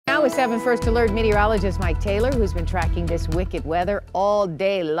now with 7 First Alert meteorologist Mike Taylor, who's been tracking this wicked weather all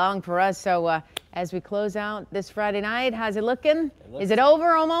day long for us. So as we close out this Friday night, how's it looking? Is it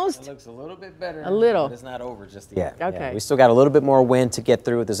over almost? It looks a little bit better. A little. But it's not over just yet. Okay. Yeah, we still got a little bit more wind to get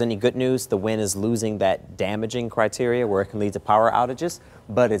through. If there's any good news, the wind is losing that damaging criteria where it can lead to power outages,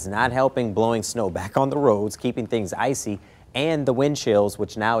 but it's not helping blowing snow back on the roads, keeping things icy, and the wind chills,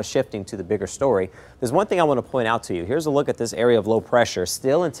 which now is shifting to the bigger story. There's one thing I want to point out to you. Here's a look at this area of low pressure,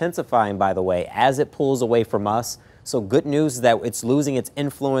 still intensifying, by the way, as it pulls away from us. So good news is that it's losing its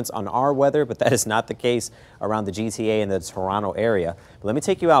influence on our weather, but that is not the case around the GTA and the Toronto area. But let me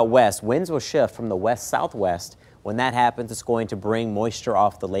take you out west. Winds will shift from the west-southwest. When that happens, it's going to bring moisture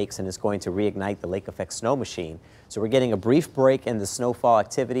off the lakes and it's going to reignite the lake effect snow machine. So we're getting a brief break in the snowfall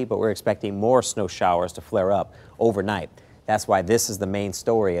activity, but we're expecting more snow showers to flare up overnight. That's why this is the main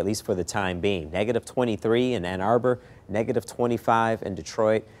story, at least for the time being. -23 in Ann Arbor, -25 in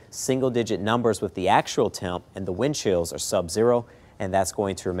Detroit, single-digit numbers with the actual temp, and the wind chills are sub-zero, and that's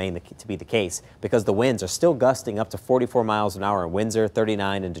going to remain to be the case because the winds are still gusting up to 44 miles an hour in Windsor,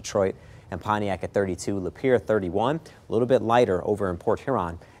 39 in Detroit, and Pontiac at 32, Lapeer 31, a little bit lighter over in Port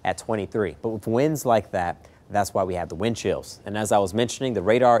Huron at 23. But with winds like that, that's why we have the wind chills. And as I was mentioning, the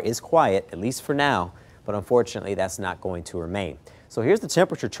radar is quiet, at least for now, but unfortunately that's not going to remain. So here's the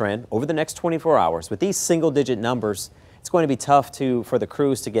temperature trend over the next 24 hours. With these single-digit numbers, it's going to be tough for the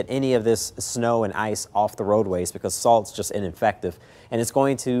crews to get any of this snow and ice off the roadways because salt's just ineffective. And it's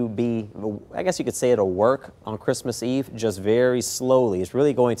going to be, I guess you could say it'll work on Christmas Eve, just very slowly. It's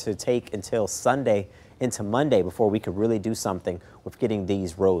really going to take until Sunday into Monday before we could really do something with getting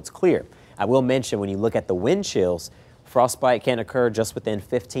these roads clear. I will mention when you look at the wind chills, frostbite can occur just within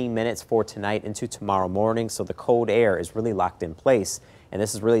 15 minutes for tonight into tomorrow morning, so the cold air is really locked in place, and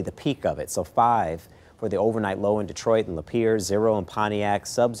this is really the peak of it. So 5 for the overnight low in Detroit and Lapeer, 0 in Pontiac,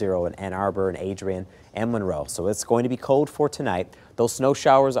 sub-zero in Ann Arbor and Adrian and Monroe. So it's going to be cold for tonight. Those snow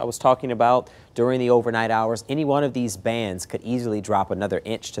showers I was talking about during the overnight hours, any one of these bands could easily drop another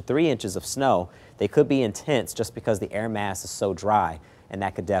inch to 3 inches of snow. They could be intense just because the air mass is so dry, and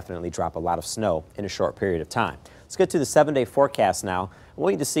that could definitely drop a lot of snow in a short period of time. Let's get to the 7-day forecast now. I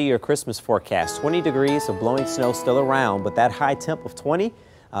want you to see your Christmas forecast. 20 degrees of blowing snow still around, but that high temp of 20,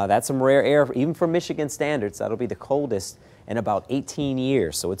 that's some rare air, even for Michigan standards. That'll be the coldest in about 18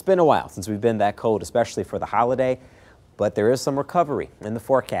 years. So it's been a while since we've been that cold, especially for the holiday. But there is some recovery in the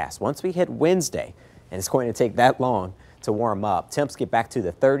forecast. Once we hit Wednesday, and it's going to take that long to warm up, temps get back to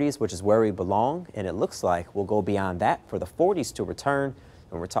the 30s, which is where we belong. And it looks like we'll go beyond that for the 40s to return.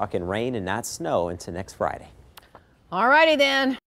 And we're talking rain and not snow into next Friday. All righty then.